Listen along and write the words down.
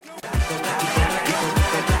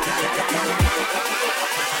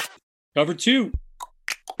Cover two.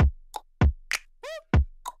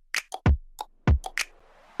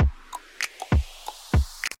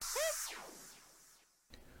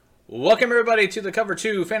 Welcome, everybody, to the Cover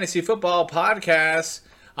 2 Fantasy Football Podcast.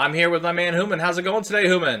 I'm here with my man, Hooman. How's it going today,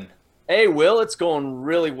 Hooman? Hey, Will, it's going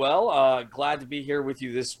really well. Glad to be here with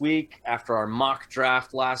you this week after our mock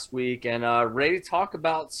draft last week and ready to talk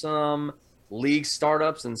about some league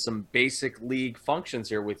startups and some basic league functions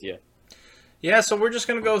here with you. Yeah, so we're just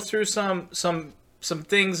going to go through some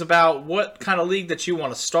things about what kind of league that you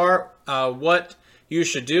want to start, what you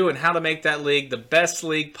should do, and how to make that league the best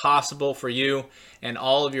league possible for you and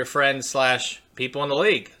all of your friends / people in the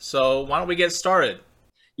league. So why don't we get started?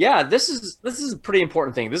 Yeah, this is a pretty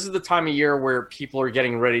important thing. This is the time of year where people are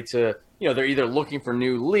getting ready to, they're either looking for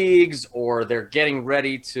new leagues or they're getting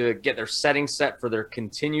ready to get their settings set for their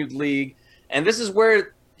continued league. And this is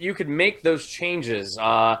where you could make those changes,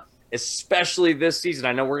 especially this season.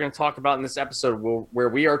 I know we're going to talk about in this episode where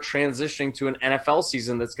we are transitioning to an NFL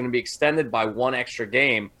season that's going to be extended by one extra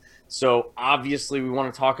game. So obviously we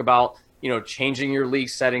want to talk about, changing your league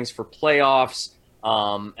settings for playoffs,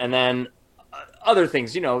 and then other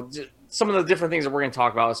things, some of the different things that we're going to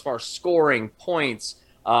talk about as far as scoring, points,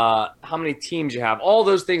 how many teams you have. All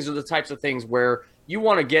those things are the types of things where you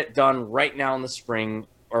want to get done right now in the spring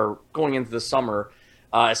or going into the summer,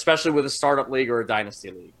 especially with a startup league or a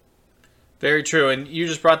dynasty league. Very true, and you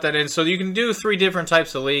just brought that in. So you can do 3 different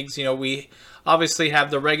types of leagues. We obviously have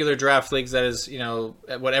the regular draft leagues, that is,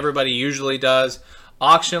 what everybody usually does.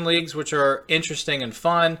 Auction leagues, which are interesting and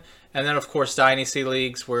fun. And then, of course, dynasty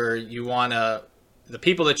leagues, where you want to, the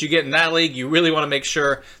people that you get in that league, you really want to make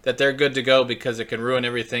sure that they're good to go because it can ruin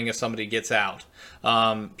everything if somebody gets out.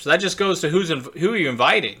 So that just goes to who are you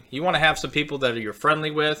inviting. You want to have some people that you're friendly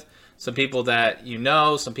with, some people that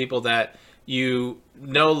some people that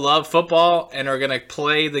love football and are going to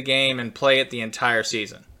play the game and play it the entire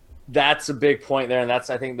season. That's a big point there, and that's,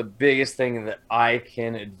 I think, the biggest thing that I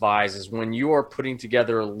can advise is when you are putting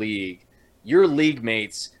together a league, your league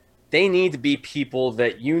mates, they need to be people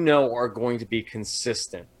that are going to be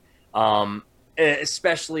consistent.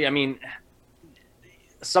 Especially,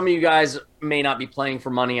 some of you guys may not be playing for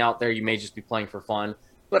money out there. You may just be playing for fun.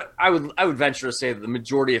 But I would venture to say that the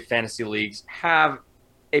majority of fantasy leagues have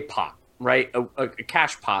a pot, right? A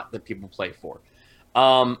cash pot that people play for.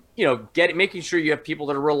 Making sure you have people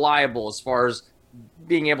that are reliable as far as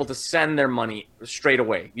being able to send their money straight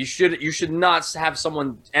away. You should not have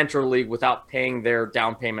someone enter a league without paying their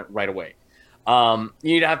down payment right away. You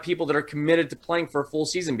need to have people that are committed to playing for a full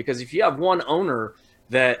season, because if you have one owner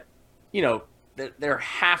that, they're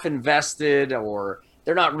half invested or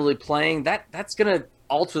they're not really playing, that's going to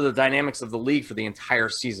alter the dynamics of the league for the entire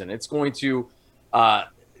season. It's going to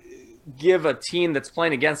give a team that's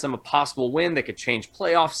playing against them a possible win that could change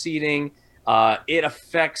playoff seeding. It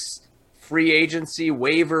affects free agency,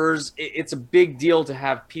 waivers. It's a big deal to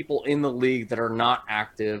have people in the league that are not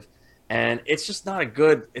active, and it's just not a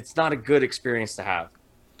good experience to have.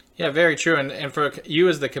 Yeah, very true. And for you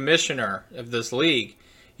as the commissioner of this league,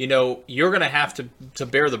 you're going to have to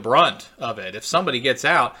bear the brunt of it. If somebody gets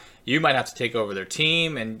out, you might have to take over their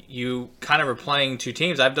team, and you kind of are playing 2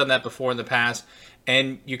 teams. I've done that before in the past.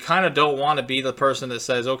 And you kind of don't want to be the person that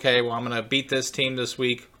says, okay, well, I'm going to beat this team this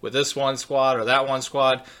week with this one squad or that one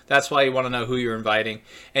squad. That's why you want to know who you're inviting.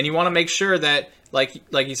 And you want to make sure that, like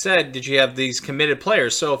you said, did you have these committed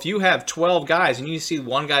players? So if you have 12 guys and you see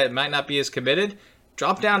one guy that might not be as committed,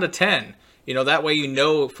 drop down to 10. That way you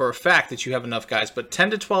know for a fact that you have enough guys. But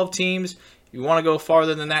 10 to 12 teams, if you want to go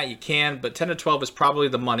farther than that, you can. But 10 to 12 is probably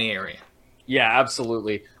the money area. Yeah,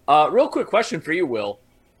 absolutely. Real quick question for you, Will.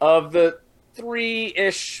 Of the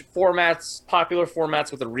 3-ish formats, popular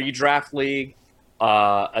formats with a redraft league,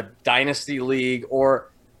 a dynasty league,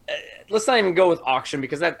 or let's not even go with auction,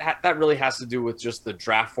 because that really has to do with just the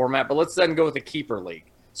draft format. But let's then go with a keeper league.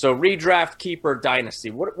 So redraft, keeper, dynasty.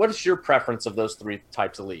 What is your preference of those 3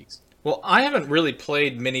 types of leagues? Well, I haven't really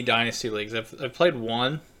played many dynasty leagues. I've played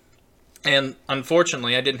one, and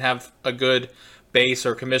unfortunately, I didn't have a good base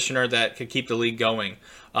or commissioner that could keep the league going.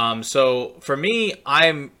 So for me,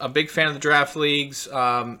 I'm a big fan of the draft leagues.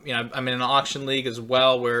 I'm in an auction league as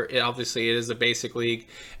well, where obviously it is a basic league.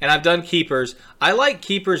 And I've done keepers. I like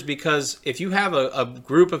keepers because if you have a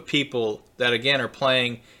group of people that, again, are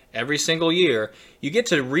playing every single year, you get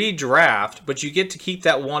to redraft, but you get to keep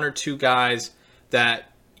that 1 or 2 guys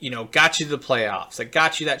that got you to the playoffs, that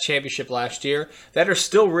got you that championship last year, that are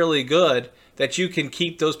still really good, that you can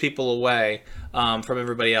keep those people away from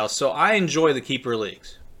everybody else. So I enjoy the keeper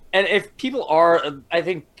leagues. And if people are, I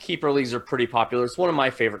think keeper leagues are pretty popular. It's one of my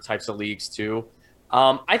favorite types of leagues too.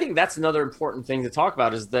 I think that's another important thing to talk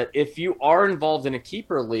about is that if you are involved in a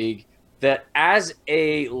keeper league, that as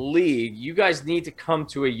a league, you guys need to come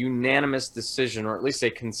to a unanimous decision or at least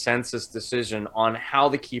a consensus decision on how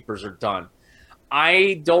the keepers are done.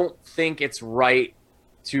 I don't think it's right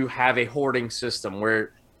to have a hoarding system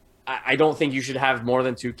where I don't think you should have more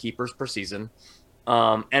than 2 keepers per season.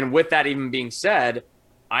 And with that even being said,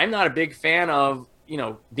 I'm not a big fan of,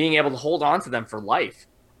 being able to hold on to them for life.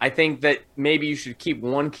 I think that maybe you should keep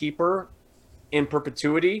 1 keeper in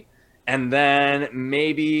perpetuity, and then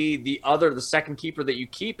maybe the second keeper that you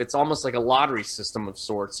keep, it's almost like a lottery system of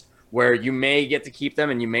sorts where you may get to keep them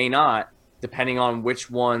and you may not, depending on which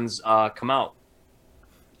ones come out.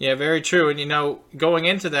 Yeah, very true. And going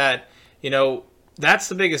into that, that's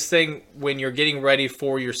the biggest thing when you're getting ready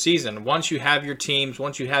for your season. Once you have your teams,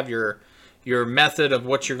 once you have your method of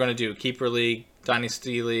what you're going to do, keeper league,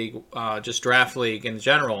 dynasty league, just draft league in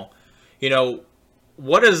general,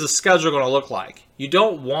 what is the schedule going to look like? You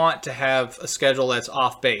don't want to have a schedule that's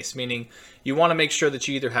off base, meaning you want to make sure that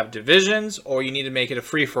you either have divisions or you need to make it a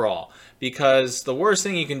free-for-all, because the worst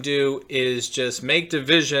thing you can do is just make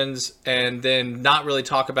divisions and then not really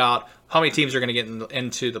talk about how many teams are going to get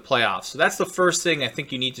into the playoffs. So that's the first thing I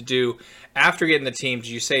think you need to do after getting the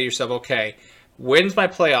teams. You say to yourself, okay, when's my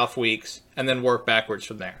playoff weeks, and then work backwards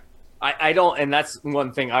from there. I don't, and that's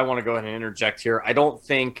one thing I want to go ahead and interject here. I don't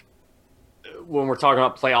think when we're talking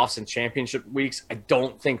about playoffs and championship weeks, I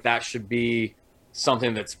don't think that should be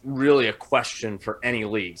something that's really a question for any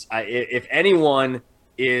leagues. If anyone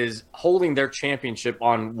is holding their championship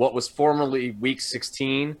on what was formerly week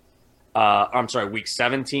 16, week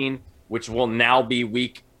 17, which will now be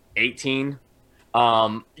week 18,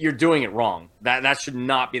 you're doing it wrong. That should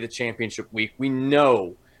not be the championship week. We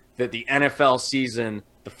know that the NFL season,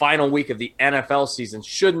 the final week of the NFL season,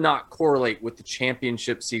 should not correlate with the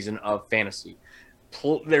championship season of fantasy.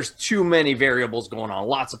 There's too many variables going on.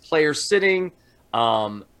 Lots of players sitting,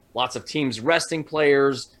 lots of teams resting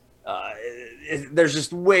players. There's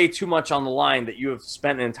just way too much on the line that you have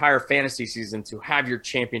spent an entire fantasy season to have your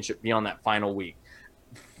championship be on that final week.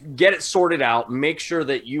 Get it sorted out. Make sure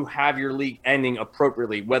that you have your league ending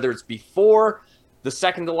appropriately, whether it's before the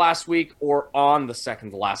second to last week or on the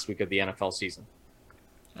second to last week of the NFL season.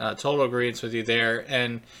 Total agreement with you there.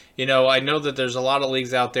 And, I know that there's a lot of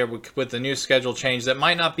leagues out there with the new schedule change that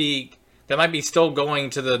might be still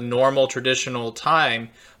going to the normal traditional time,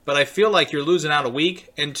 but I feel like you're losing out a week.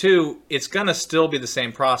 And 2, it's going to still be the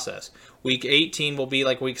same process. Week 18 will be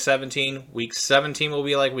like week 17. Week 17 will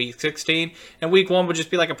be like week 16. And week 1 would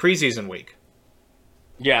just be like a preseason week.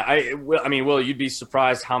 Yeah, Will, you'd be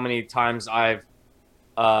surprised how many times I've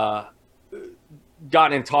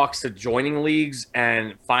gotten in talks to joining leagues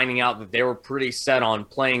and finding out that they were pretty set on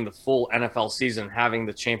playing the full NFL season, having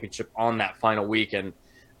the championship on that final week. And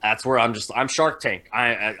that's where I'm Shark Tank.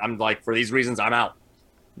 I'm like, for these reasons, I'm out.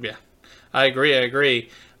 Yeah, I agree.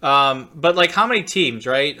 But like, how many teams,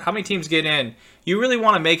 right? How many teams get in? You really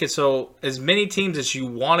want to make it so as many teams as you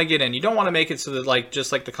want to get in. You don't want to make it so that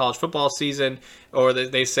just like the college football season, or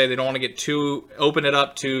they say they don't want to open it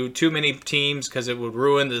up to too many teams because it would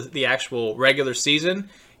ruin the actual regular season.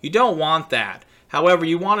 You don't want that. However,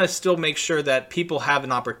 you want to still make sure that people have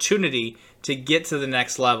an opportunity to get to the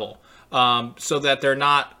next level, so that they're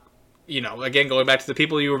not, again, going back to the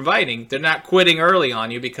people you were inviting, they're not quitting early on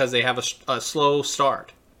you because they have a slow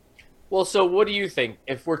start. Well, so what do you think?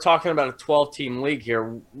 If we're talking about a 12-team league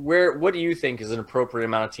here, what do you think is an appropriate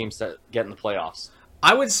amount of teams that get in the playoffs?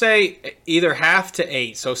 I would say either half to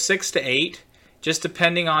 8, so 6 to 8, just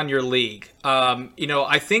depending on your league.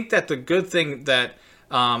 I think that the good thing that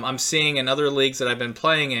I'm seeing in other leagues that I've been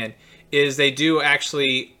playing in is they do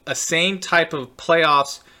actually a same type of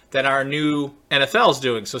playoffs that our new NFL is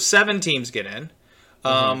doing. So 7 teams get in.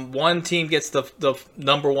 One team gets the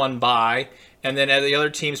number 1 bye, and then the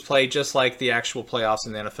other teams play just like the actual playoffs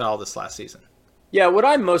in the NFL this last season. Yeah, what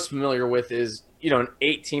I'm most familiar with is, an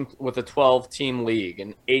 8-team with a 12-team league,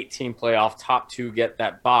 an 8-team playoff, top 2 get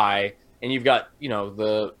that bye, and you've got,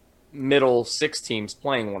 the middle 6 teams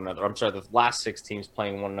playing one another. I'm sorry, the last 6 teams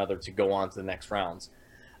playing one another to go on to the next rounds.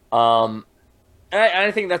 And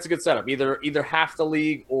I think that's a good setup. Either half the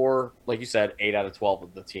league or, like you said, 8 out of 12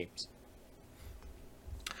 of the teams.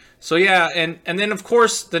 So yeah, and then of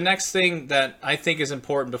course the next thing that I think is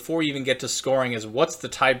important before you even get to scoring is what's the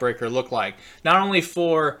tiebreaker look like? Not only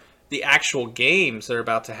for the actual games that are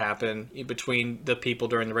about to happen between the people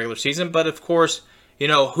during the regular season, but of course,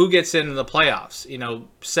 who gets into the playoffs?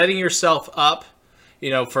 Setting yourself up,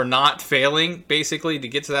 for not failing basically to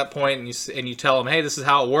get to that point, and you tell them, hey, this is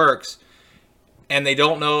how it works, and they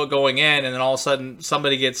don't know it going in, and then all of a sudden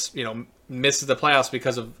somebody gets, misses the playoffs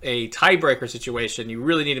because of a tiebreaker situation, you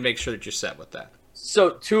really need to make sure that you're set with that.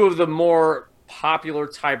 So two of the more popular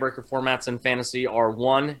tiebreaker formats in fantasy are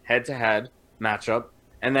one, head-to-head matchup,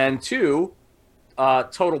 and then two,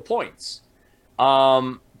 total points.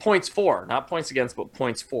 Points for, not points against, but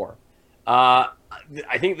points for.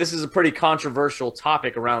 I think this is a pretty controversial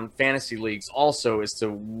topic around fantasy leagues also as to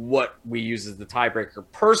what we use as the tiebreaker.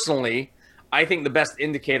 Personally, I think the best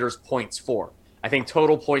indicator is points for. I think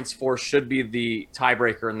total points for should be the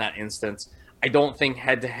tiebreaker in that instance. I don't think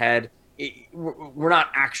head-to-head, we're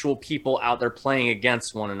not actual people out there playing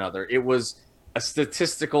against one another. It was a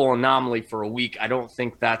statistical anomaly for a week. I don't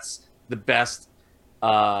think that's the best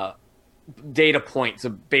data point to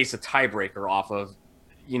base a tiebreaker off of.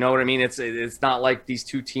 You know what I mean? It's not like these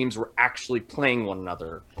two teams were actually playing one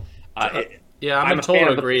another. Yeah, I'm in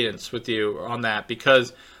total agreement with you on that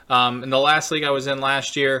because in the last league I was in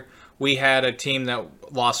last year, we had a team that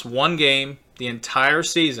lost one game the entire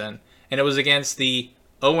season, and it was against the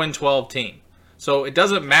 0-12 team. So it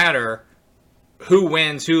doesn't matter who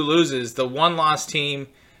wins, who loses. The one-loss team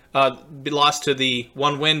lost to the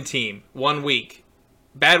one-win team 1 week.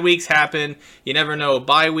 Bad weeks happen. You never know.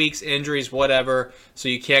 Bye weeks, injuries, whatever. So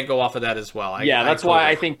you can't go off of that as well. That's why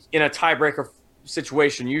I think in a tiebreaker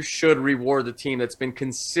situation, you should reward the team that's been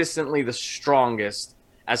consistently the strongest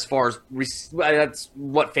as far as that's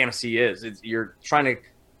what fantasy is. You're trying to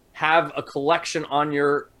have a collection on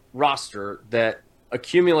your roster that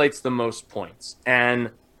accumulates the most points.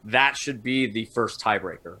 And that should be the first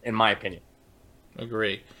tiebreaker, in my opinion.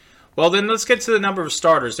 Agree. Well, then let's get to the number of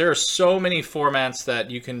starters. There are so many formats that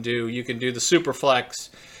you can do. You can do the super flex.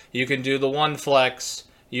 You can do the one flex.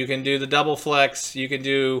 You can do the double flex. You can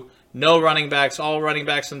do no running backs, all running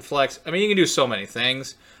backs and flex. I mean, you can do so many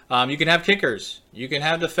things. You can have kickers. You can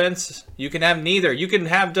have defense. You can have neither. You can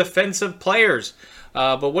have defensive players.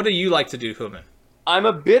 But what do you like to do, Hooman? I'm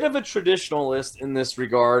a bit of a traditionalist in this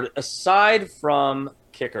regard. Aside from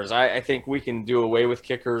kickers, I think we can do away with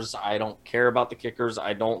kickers. I don't care about the kickers.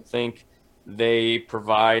 I don't think they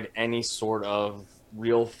provide any sort of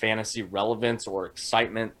real fantasy relevance or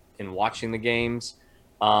excitement in watching the games.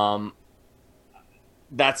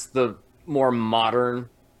 That's the more modern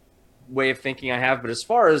way of thinking I have. But as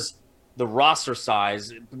far as the roster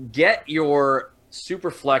size, get your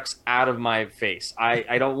super flex out of my face.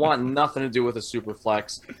 I don't want nothing to do with a super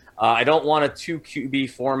flex. I don't want a 2 QB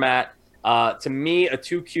format. To me, a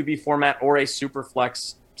 2 QB format or a super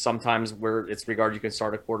flex, sometimes where it's regarded you can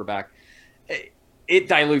start a quarterback, it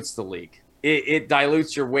dilutes the league. It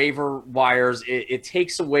dilutes your waiver wires. It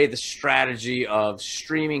takes away the strategy of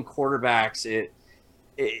streaming quarterbacks.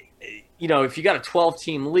 You know, if you got a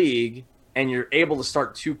 12-team league and you're able to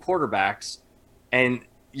start 2 quarterbacks and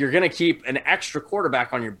you're going to keep an extra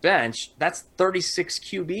quarterback on your bench, that's 36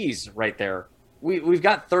 QBs right there. We've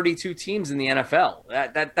got 32 teams in the NFL.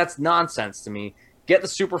 That's nonsense to me. Get the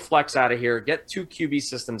super flex out of here. Get 2 QB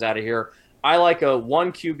systems out of here. I like a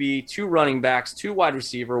 1 QB, 2 running backs, 2 wide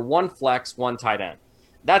receiver, 1 flex, 1 tight end.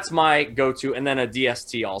 That's my go-to, and then a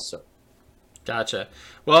DST also. Gotcha.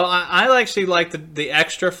 Well, I actually like the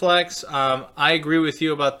extra flex. I agree with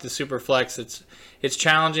you about the super flex. It's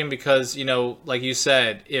challenging because, you know, like you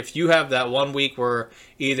said, if you have that 1 week where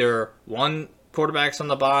either one quarterback's on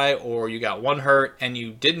the bye or you got one hurt and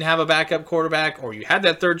you didn't have a backup quarterback or you had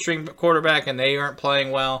that third string quarterback and they aren't playing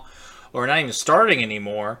well or not even starting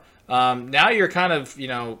anymore, now you're kind of, you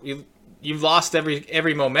know, you've lost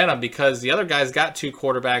every momentum because the other guys got 2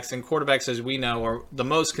 quarterbacks, and quarterbacks, as we know, are the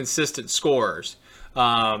most consistent scorers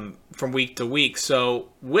from week to week. So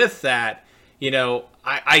with that, you know,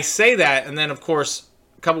 I say that, and then of course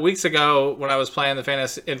a couple weeks ago when I was playing in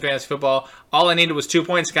fantasy football, all I needed was 2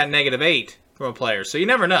 points, got -8 from a player. So you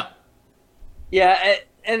never know. Yeah,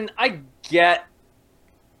 and I get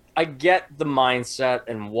the mindset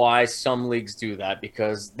and why some leagues do that,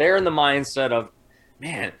 because they're in the mindset of,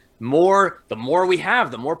 man, the more we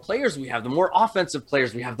have, the more players we have, the more offensive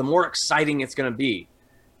players we have, the more exciting it's going to be,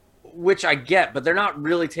 which I get, but they're not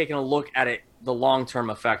really taking a look at it, the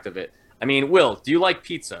long-term effect of it. I mean, Will, do you like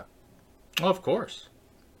pizza? Oh, of course.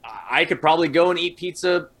 I could probably go and eat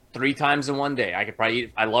pizza 3 times in one day.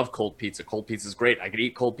 I love cold pizza. Cold pizza is great. I could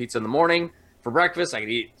eat cold pizza in the morning for breakfast. I could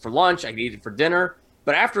eat it for lunch. I could eat it for dinner.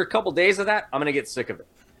 But after a couple days of that, I'm going to get sick of it.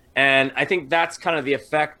 And I think that's kind of the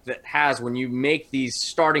effect that has when you make these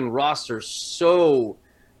starting rosters so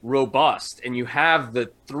robust and you have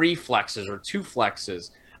the 3 flexes or 2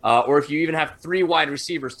 flexes, or if you even have 3 wide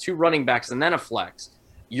receivers, 2 running backs, and then a flex,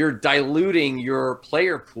 you're diluting your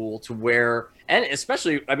player pool to where, and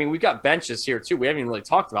especially, I mean, we've got benches here too. We haven't even really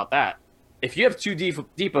talked about that. if you have too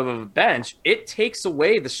deep of a bench, it takes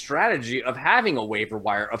away the strategy of having a waiver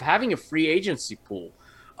wire, of having a free agency pool,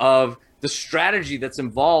 of the strategy that's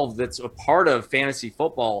involved, that's a part of fantasy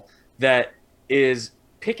football, that is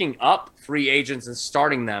picking up free agents and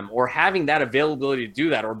starting them, or having that availability to do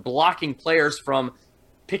that, or blocking players from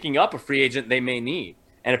picking up a free agent they may need.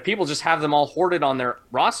 And if people just have them all hoarded on their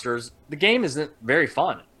rosters, the game isn't very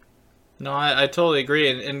fun. No, I totally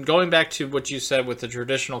agree. And going back to what you said with the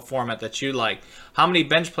traditional format that you like, how many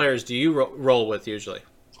bench players do you roll with usually?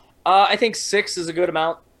 I think six is a good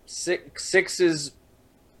amount. Six is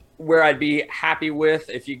where I'd be happy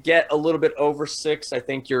with. If you get a little bit over six, I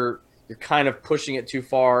think you're kind of pushing it too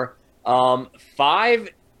far. Five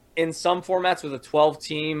in some formats with a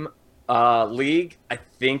 12-team league, I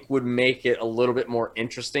think would make it a little bit more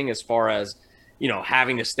interesting as far as,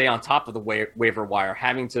 having to stay on top of the waiver wire,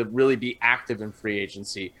 having to really be active in free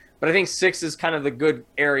agency. But I think six is kind of the good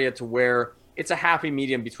area to where it's a happy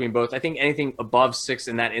medium between both. I think anything above six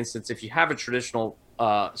in that instance, if you have a traditional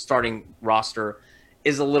starting roster,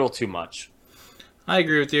 is a little too much. I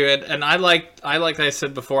agree with you, and I like I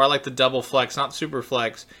said before, I like the double flex, not super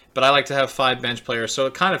flex, but I like to have 5 bench players, so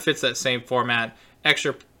it kind of fits that same format.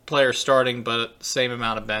 Extra players starting, but same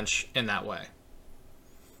amount of bench in that way.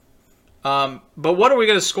 But what are we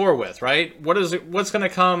going to score with, right? What's going to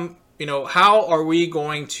come? How are we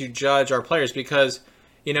going to judge our players? Because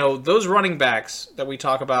those running backs that we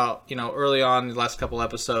talk about, early on in the last couple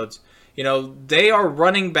episodes. They are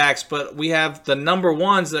running backs, but we have the number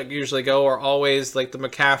ones that usually go are always like the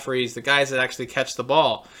McCaffreys, the guys that actually catch the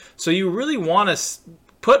ball. So you really want to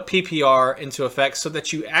put PPR into effect so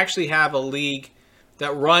that you actually have a league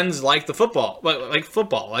that runs like the football,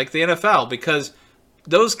 like the NFL, because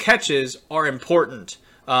those catches are important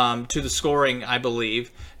to the scoring, I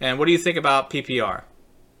believe. And what do you think about PPR?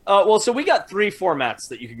 So we got 3 formats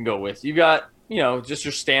that you can go with. You got, just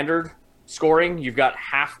your standard scoring. You've got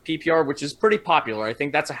half PPR, which is pretty popular. I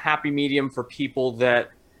think that's a happy medium for people that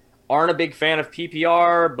aren't a big fan of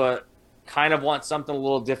PPR, but kind of want something a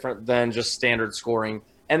little different than just standard scoring.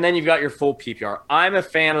 And then you've got your full PPR. I'm a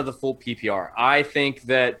fan of the full PPR. I think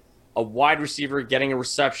that a wide receiver getting a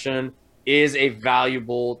reception is a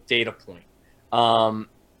valuable data point.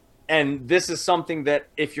 And this is something that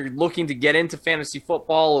if you're looking to get into fantasy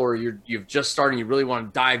football, or you've just started and you really want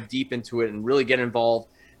to dive deep into it and really get involved,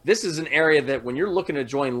 this is an area that when you're looking to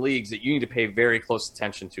join leagues that you need to pay very close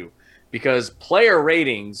attention to, because player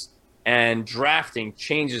ratings and drafting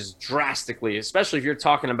changes drastically, especially if you're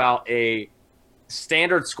talking about a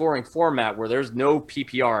standard scoring format where there's no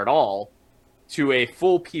PPR at all to a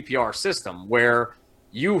full PPR system where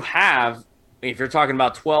you have, if you're talking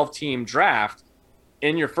about 12-team draft,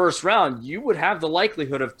 in your first round, you would have the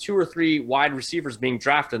likelihood of 2 or 3 wide receivers being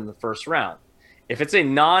drafted in the first round. If it's a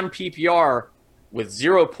non-PPR with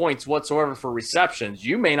 0 points whatsoever for receptions,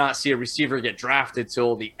 you may not see a receiver get drafted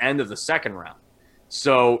till the end of the second round.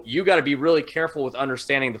 So you got to be really careful with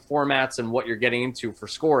understanding the formats and what you're getting into for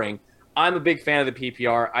scoring. I'm a big fan of the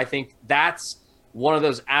PPR. I think that's one of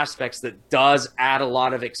those aspects that does add a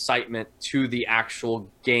lot of excitement to the actual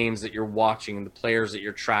games that you're watching and the players that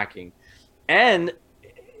you're tracking. And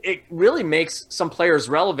it really makes some players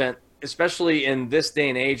relevant, especially in this day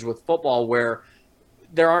and age with football, where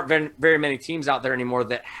there aren't very many teams out there anymore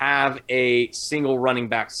that have a single running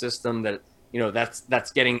back system that,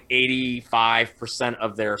 that's getting 85%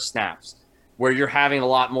 of their snaps, where you're having a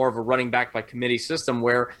lot more of a running back by committee system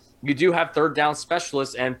where you do have third down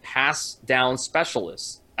specialists and pass down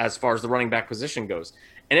specialists as far as the running back position goes.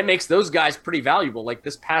 And it makes those guys pretty valuable. Like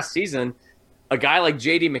this past season, a guy like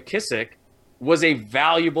J.D. McKissic was a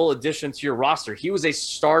valuable addition to your roster. He was a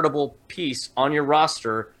startable piece on your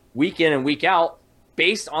roster week in and week out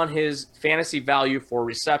based on his fantasy value for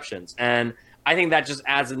receptions. And I think that just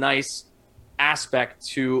adds a nice aspect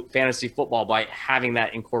to fantasy football by having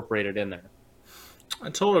that incorporated in there. I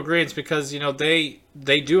totally agree. It's because,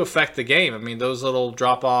 they do affect the game. I mean, those little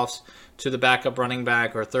drop-offs to the backup running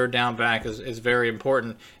back or third down back is very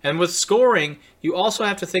important. And with scoring, you also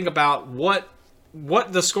have to think about what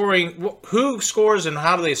the scoring, who scores and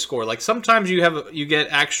how do they score. Like sometimes you get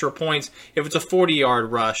extra points if it's a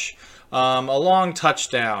 40-yard rush, a long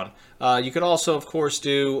touchdown. You could also, of course,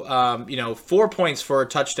 do 4 points for a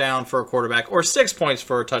touchdown for a quarterback or 6 points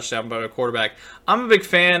for a touchdown by a quarterback. I'm a big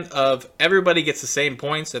fan of everybody gets the same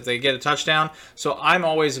points if they get a touchdown. So I'm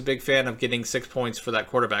always a big fan of getting 6 points for that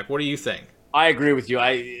quarterback. What do you think? I agree with you.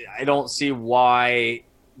 I don't see why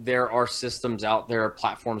there are systems out there,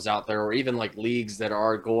 platforms out there, or even like leagues that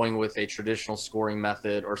are going with a traditional scoring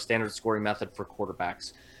method or standard scoring method for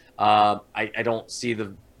quarterbacks. I don't see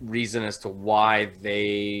the reason as to why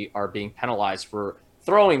they are being penalized for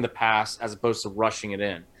throwing the pass as opposed to rushing it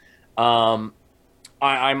in.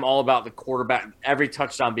 I'm all about the quarterback, every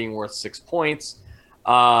touchdown being worth 6 points.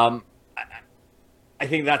 I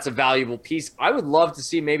think that's a valuable piece. I would love to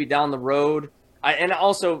see maybe down the road, and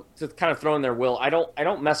also to kind of throw in there, Will, I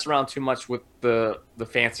don't mess around too much with the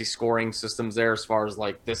fancy scoring systems there as far as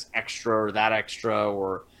like this extra or that extra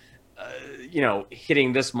or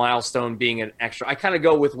hitting this milestone being an extra. I kind of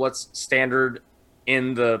go with what's standard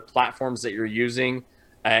in the platforms that you're using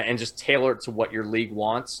and just tailor it to what your league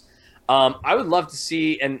wants. I would love to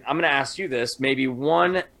see, and I'm going to ask you this, maybe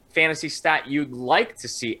one fantasy stat you'd like to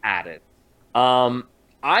see added.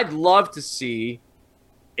 I'd love to see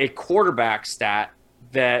a quarterback stat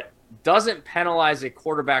that doesn't penalize a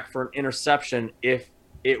quarterback for an interception if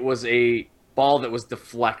it was a ball that was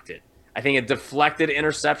deflected. I think a deflected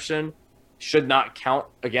interception should not count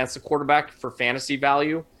against a quarterback for fantasy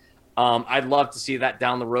value. I'd love to see that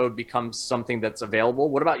down the road become something that's available.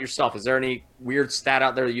 What about yourself? Is there any weird stat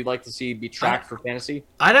out there that you'd like to see be tracked for fantasy?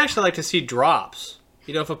 I'd actually like to see drops.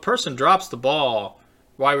 If a person drops the ball,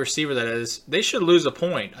 wide receiver that is, they should lose a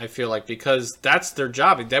point, I feel like, because that's their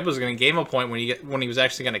job. Deb was going to gain a point when he was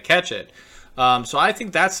actually going to catch it. So I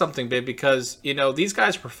think that's something big because, these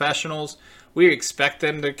guys are professionals. We expect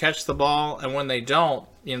them to catch the ball, and when they don't,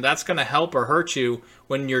 that's going to help or hurt you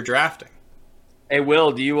when you're drafting. Hey,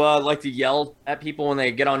 Will, do you like to yell at people when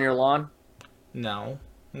they get on your lawn? No.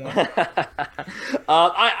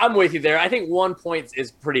 I'm with you there. I think 1 point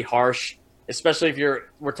is pretty harsh, especially if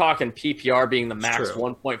we're talking PPR being the max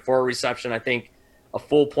 1 point for a reception. I think a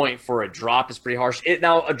full point for a drop is pretty harsh.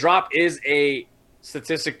 Now, a drop is a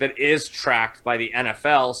statistic that is tracked by the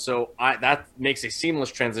NFL, so that makes a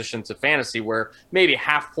seamless transition to fantasy where maybe a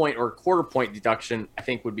half point or a quarter point deduction I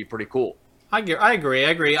think would be pretty cool. I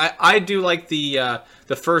agree. I do like the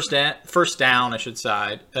first down, I should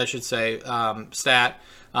say, stat.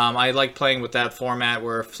 I like playing with that format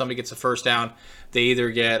where if somebody gets a first down, they either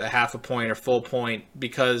get a half a point or full point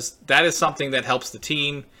because that is something that helps the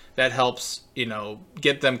team. That helps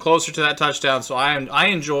get them closer to that touchdown. So I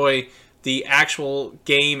enjoy the actual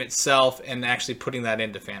game itself and actually putting that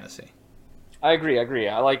into fantasy. I agree.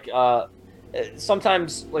 I like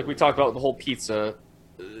sometimes, like we talked about with the whole pizza.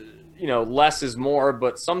 Less is more,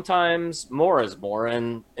 but sometimes more is more.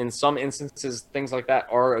 And in some instances, things like that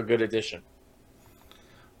are a good addition.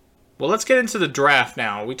 Well, let's get into the draft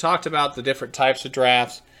now. We talked about the different types of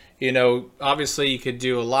drafts. Obviously you could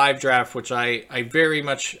do a live draft, which I very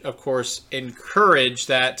much, of course, encourage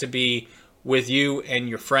that to be with you and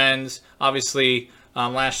your friends. Obviously,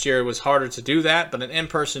 last year it was harder to do that, but an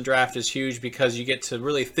in-person draft is huge because you get to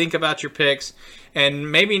really think about your picks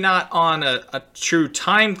and maybe not on a true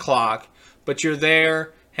time clock, but you're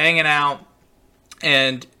there hanging out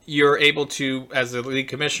and you're able to, as the league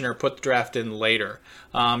commissioner, put the draft in later.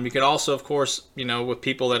 You can also, of course, with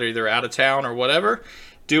people that are either out of town or whatever,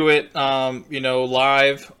 do it,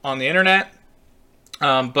 live on the internet.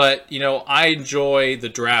 But I enjoy the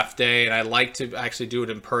draft day, and I like to actually do it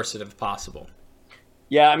in person if possible.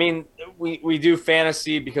 Yeah, I mean, we do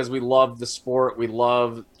fantasy because we love the sport. We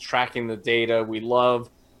love tracking the data. We love,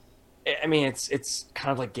 I mean, it's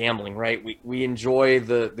kind of like gambling, right? We enjoy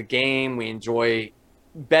the game. We enjoy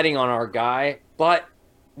betting on our guy, but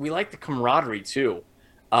we like the camaraderie too.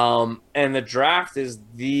 And the draft is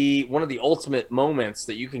one of the ultimate moments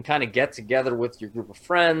that you can kind of get together with your group of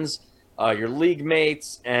friends, your league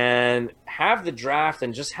mates, and have the draft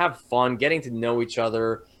and just have fun getting to know each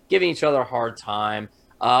other, giving each other a hard time.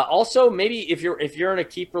 Also, maybe if you're in a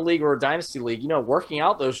keeper league or a dynasty league, working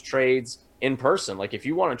out those trades in person. Like if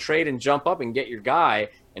you want to trade and jump up and get your guy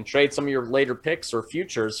and trade some of your later picks or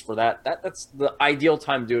futures for that's the ideal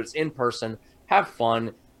time to do it. It's in person, have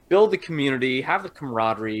fun, build the community, have the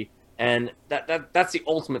camaraderie, and that's the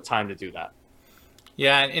ultimate time to do that.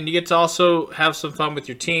 Yeah, and you get to also have some fun with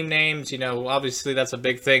your team names. Obviously that's a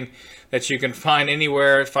big thing that you can find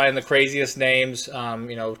anywhere. Find the craziest names,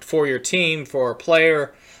 for your team, for a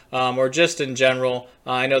player, or just in general.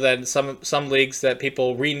 I know that in some leagues that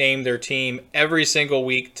people rename their team every single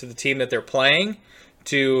week to the team that they're playing,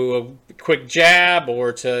 to a quick jab,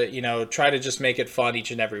 or to try to just make it fun each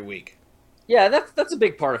and every week. Yeah, that's a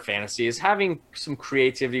big part of fantasy is having some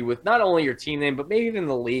creativity with not only your team name but maybe even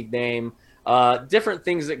the league name. Different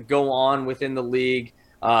things that go on within the league,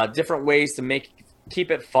 different ways to keep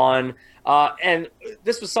it fun. And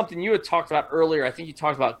this was something you had talked about earlier. I think you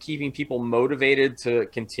talked about keeping people motivated to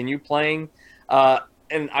continue playing.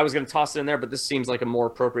 And I was going to toss it in there, but this seems like a more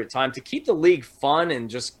appropriate time to keep the league fun. And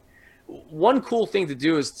just one cool thing to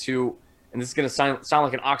do is to and this is going to sound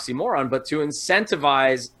like an oxymoron, but to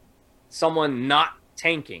incentivize someone not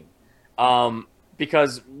tanking.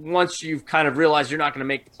 Because once you've kind of realized you're not going to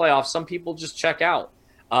make the playoffs, some people just check out.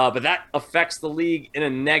 But that affects the league in a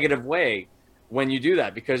negative way when you do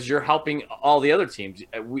that, because you're helping all the other teams.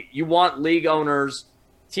 You want league owners,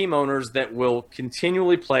 team owners that will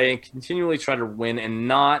continually play and continually try to win and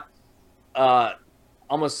not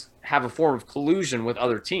almost have a form of collusion with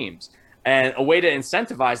other teams. And a way to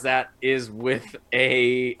incentivize that is with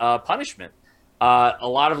a punishment. A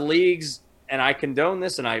lot of leagues, and I condone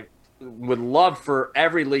this, and I would love for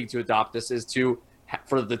every league to adopt this, is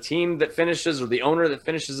for the team that finishes or the owner that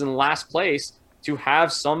finishes in last place to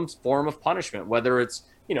have some form of punishment, whether it's,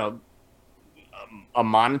 a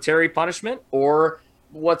monetary punishment, or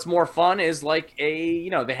what's more fun is like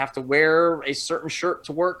they have to wear a certain shirt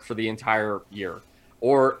to work for the entire year,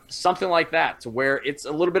 or something like that, to where it's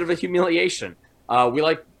a little bit of a humiliation. We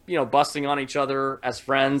like, busting on each other as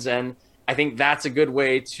friends. And I think that's a good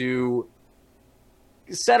way to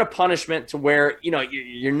set a punishment to where,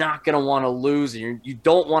 you're not going to want to lose. And you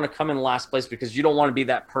don't want to come in last place because you don't want to be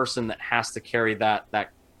that person that has to carry that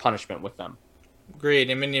punishment with them.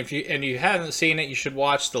 Agreed. I mean, if you haven't seen it, you should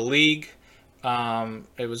watch The League.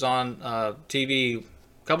 It was on TV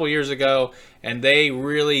a couple years ago, and they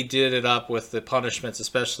really did it up with the punishments,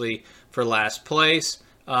 especially for last place.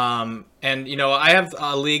 And I have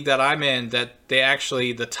a league that I'm in that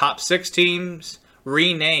the top 6 teams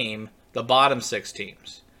rename the bottom 6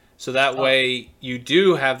 teams, so that way you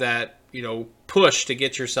do have that push to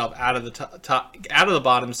get yourself out of the top out of the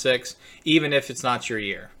bottom 6, even if it's not your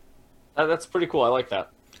year. That's pretty cool. I like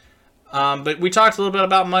that. But we talked a little bit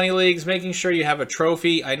about money leagues, making sure you have a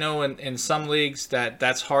trophy. I know in some leagues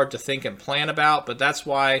that's hard to think and plan about, but that's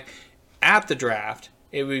why at the draft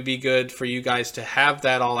it would be good for you guys to have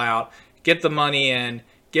that all out, get the money in,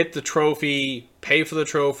 get the trophy, pay for the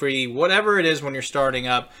trophy, whatever it is when you're starting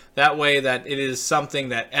up. That way that it is something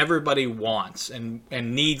that everybody wants and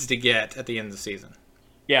needs to get at the end of the season.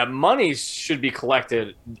 Yeah, money should be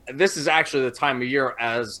collected. This is actually the time of year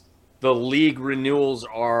as the league renewals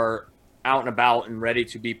are out and about and ready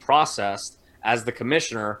to be processed. As the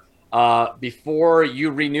commissioner, before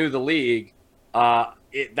you renew the league,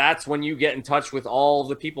 that's when you get in touch with all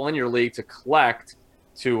the people in your league to collect,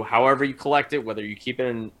 to however you collect it, whether you keep it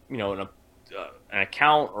in an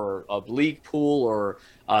account or a league pool, or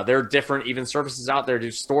there are different even services out there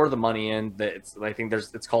to store the money in.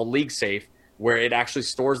 It's called League Safe, where it actually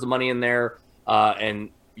stores the money in there, and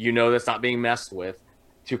that's not being messed with,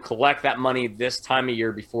 to collect that money this time of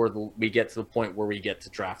year before we get to the point where we get to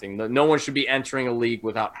drafting. No one should be entering a league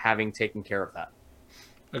without having taken care of that.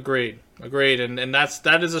 Agreed. And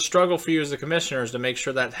that is a struggle for you as the commissioners to make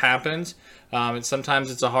sure that happens. And sometimes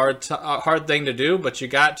it's a hard thing to do, but you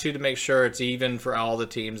got to make sure it's even for all the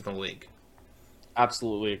teams in the league.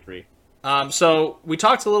 Absolutely agree. So we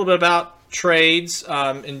talked a little bit about trades.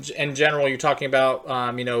 In general, you're talking about,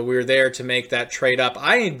 we're there to make that trade up.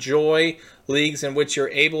 I enjoy leagues in which you're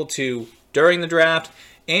able to, during the draft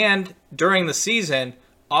and during the season,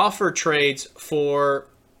 offer trades for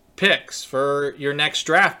picks for your next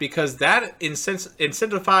draft, because that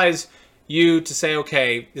incentivizes you to say,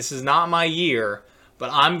 okay, this is not my year, but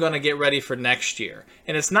I'm going to get ready for next year.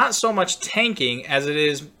 And it's not so much tanking as it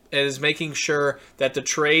is making sure that the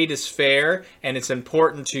trade is fair, and it's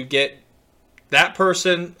important to get that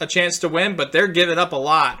person a chance to win, but they're giving up a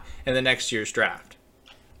lot in the next year's draft.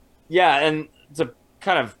 Yeah, and to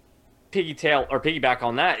kind of piggyback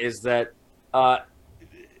on that is that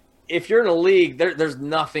if you're in a league, there's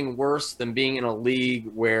nothing worse than being in a league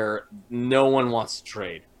where no one wants to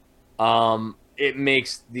trade. It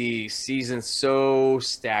makes the season so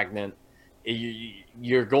stagnant.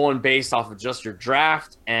 You're going based off of just your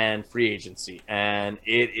draft and free agency, and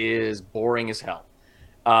it is boring as hell.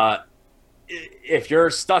 If you're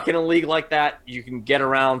stuck in a league like that, you can get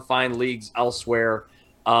around, find leagues elsewhere.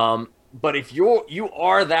 But if you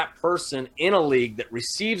are that person in a league that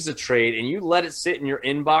receives a trade and you let it sit in your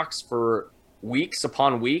inbox for weeks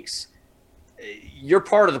upon weeks, you're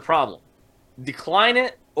part of the problem. Decline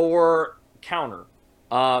it or counter.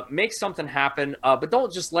 Make something happen, but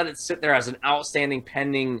don't just let it sit there as an outstanding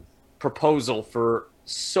pending proposal for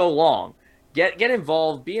so long. Get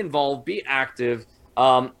involved, be active.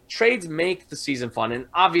 Trades make the season fun, and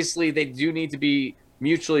obviously they do need to be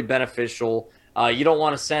mutually beneficial. You don't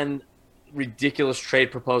want to send ridiculous trade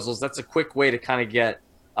proposals. That's a quick way to kind of get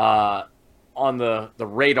on the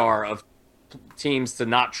radar of teams to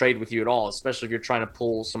not trade with you at all, especially if you're trying to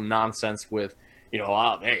pull some nonsense with,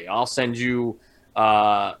 hey, I'll send you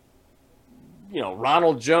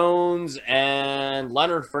Ronald Jones and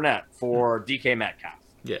Leonard Fournette for DK Metcalf.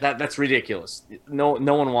 Yeah. That's ridiculous. No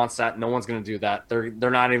one wants that. No one's going to do that. They're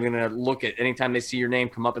not even going to look at anytime they see your name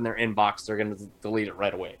come up in their inbox, they're going to delete it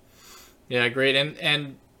right away. Yeah, great.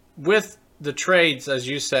 And with the trades, as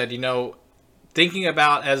you said, thinking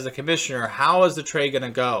about as the commissioner, how is the trade going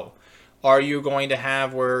to go? Are you going to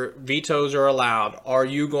have where vetoes are allowed? Are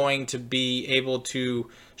you going to be able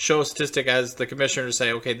to show a statistic as the commissioner to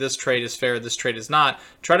say, okay, this trade is fair, this trade is not?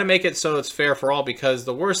 Try to make it so it's fair for all, because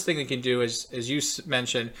the worst thing they can do is, as you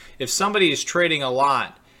mentioned, if somebody is trading a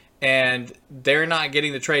lot and they're not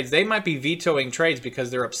getting the trades, they might be vetoing trades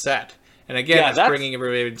because they're upset. And again, that's bringing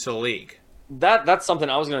everybody into the league. That's something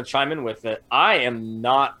I was going to chime in with. That I am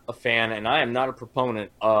not a fan and I am not a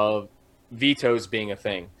proponent of vetoes being a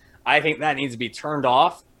thing. I think that needs to be turned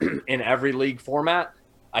off in every league format.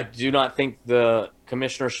 I do not think the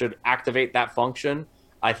commissioner should activate that function.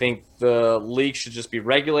 I think the league should just be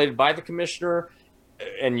regulated by the commissioner,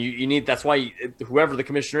 and you need. That's why whoever the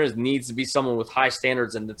commissioner is needs to be someone with high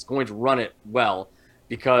standards and that's going to run it well.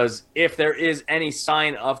 Because if there is any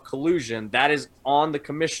sign of collusion, that is on the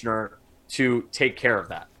commissioner to take care of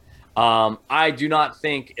that. I do not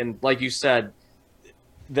think, and like you said,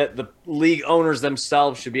 that the league owners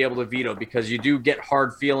themselves should be able to veto, because you do get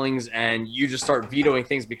hard feelings and you just start vetoing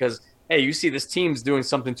things because, hey, you see this team's doing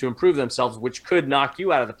something to improve themselves, which could knock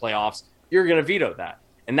you out of the playoffs. You're going to veto that.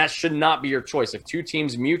 And that should not be your choice. If two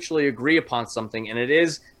teams mutually agree upon something and it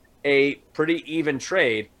is a pretty even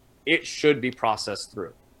trade, it should be processed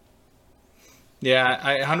through. Yeah,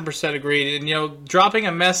 I 100% agree. And, dropping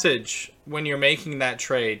a message when you're making that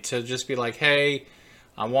trade to just be like, hey,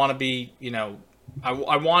 I want to be,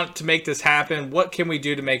 I want to make this happen. What can we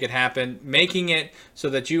do to make it happen? Making it so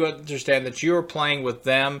that you understand that you are playing with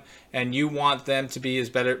them and you want them to be as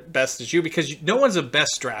best as you, because no one's a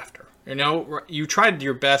best drafter. You tried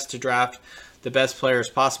your best to draft the best players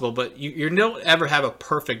possible, but you don't ever have a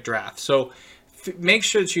perfect draft. So make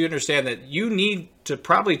sure that you understand that you need to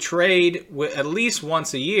probably trade at least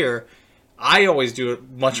once a year. I always do it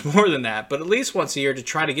much more than that, but at least once a year to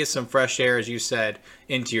try to get some fresh air, as you said,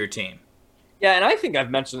 into your team. Yeah, and I think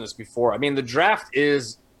I've mentioned this before. I mean, the draft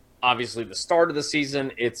is obviously the start of the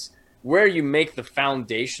season. It's where you make the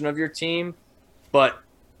foundation of your team, but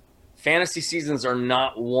fantasy seasons are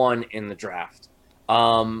not won in the draft.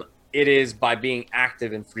 It is by being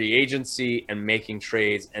active in free agency and making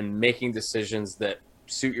trades and making decisions that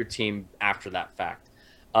suit your team after that fact.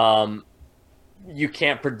 You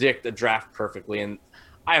can't predict a draft perfectly, and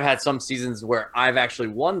I've had some seasons where I've actually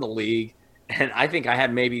won the league, and I think I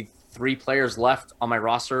had maybe 3 players left on my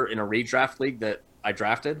roster in a redraft league that I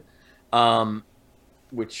drafted,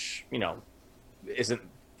 which, isn't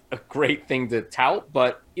a great thing to tout,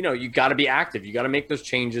 but, you got to be active. You got to make those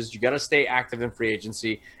changes. You got to stay active in free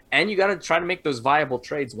agency, and you got to try to make those viable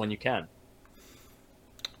trades when you can.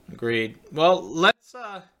 Agreed. Well,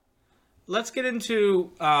 let's get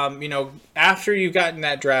into, after you've gotten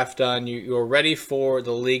that draft done, you're ready for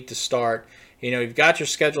the league to start. You've got your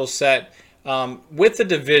schedule set. With the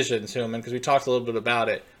divisions, Hillman, because we talked a little bit about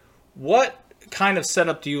it, what kind of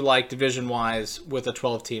setup do you like division-wise with a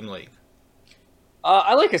 12-team league?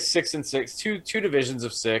 I like a 6-6, two divisions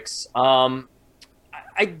of 6. I'm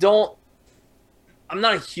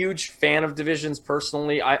not a huge fan of divisions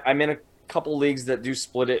personally. I'm in a couple leagues that do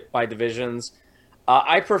split it by divisions.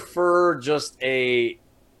 I prefer just a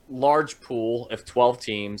large pool of 12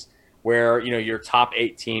 teams where, your top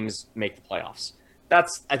 8 teams make the playoffs.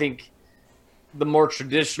 That's, I think, the more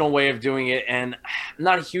traditional way of doing it, and I'm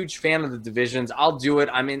not a huge fan of the divisions. I'll do it.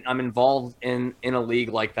 I'm involved in a league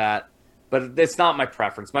like that, but it's not my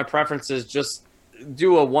preference. My preference is just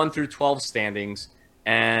do a 1 through 12 standings,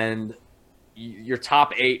 and your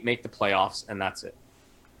top 8 make the playoffs, and that's it.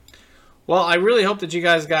 Well, I really hope that you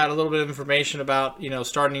guys got a little bit of information about,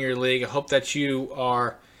 starting your league. I hope that you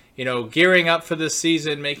are, gearing up for this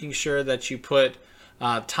season, making sure that you put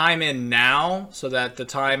time in now so that the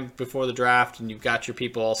time before the draft and you've got your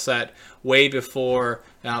people all set way before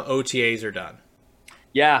OTAs are done.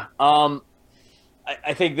 Yeah.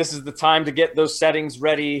 I think this is the time to get those settings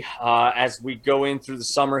ready as we go in through the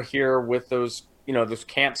summer here with those, those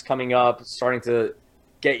camps coming up, starting to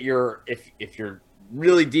get if you're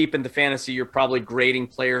really deep into fantasy, you're probably grading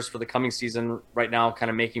players for the coming season right now, kind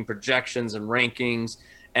of making projections and rankings.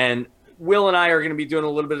 And Will and I are going to be doing a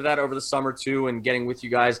little bit of that over the summer too, and getting with you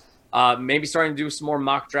guys. Maybe starting to do some more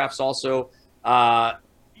mock drafts also,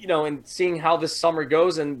 and seeing how this summer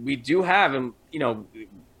goes. And we do have,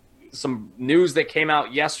 some news that came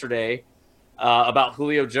out yesterday about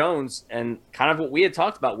Julio Jones and kind of what we had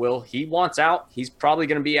talked about, Will. He wants out. He's probably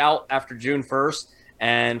going to be out after June 1st,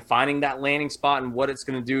 and finding that landing spot and what it's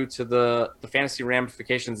going to do to the fantasy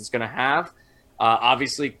ramifications it's going to have.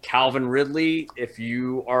 Obviously, Calvin Ridley, if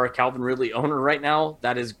you are a Calvin Ridley owner right now,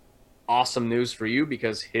 that is awesome news for you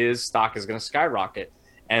because his stock is going to skyrocket.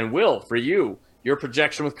 And Will, for you, your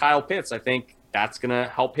projection with Kyle Pitts, I think that's going to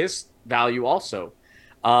help his value also.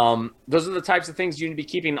 Those are the types of things you need to be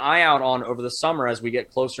keeping an eye out on over the summer as we get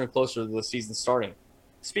closer and closer to the season starting.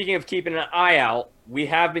 Speaking of keeping an eye out, we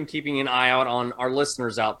have been keeping an eye out on our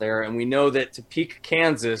listeners out there, and we know that Topeka,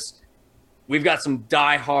 Kansas, we've got some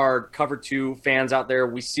diehard Cover 2 fans out there.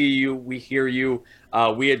 We see you. We hear you.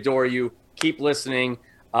 We adore you. Keep listening.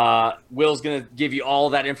 Will's going to give you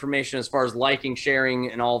all that information as far as liking,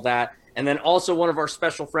 sharing, and all that. And then also one of our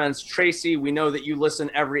special friends, Tracy, we know that you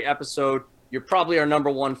listen every episode. You're probably our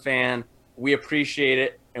number one fan. We appreciate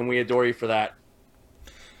it, and we adore you for that.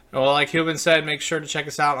 Well, like Hubin said, make sure to check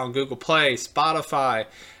us out on Google Play, Spotify,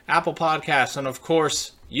 Apple Podcasts, and of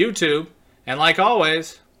course, YouTube. And like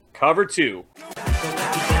always, Cover 2.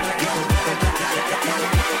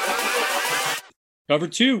 Cover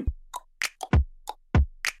 2.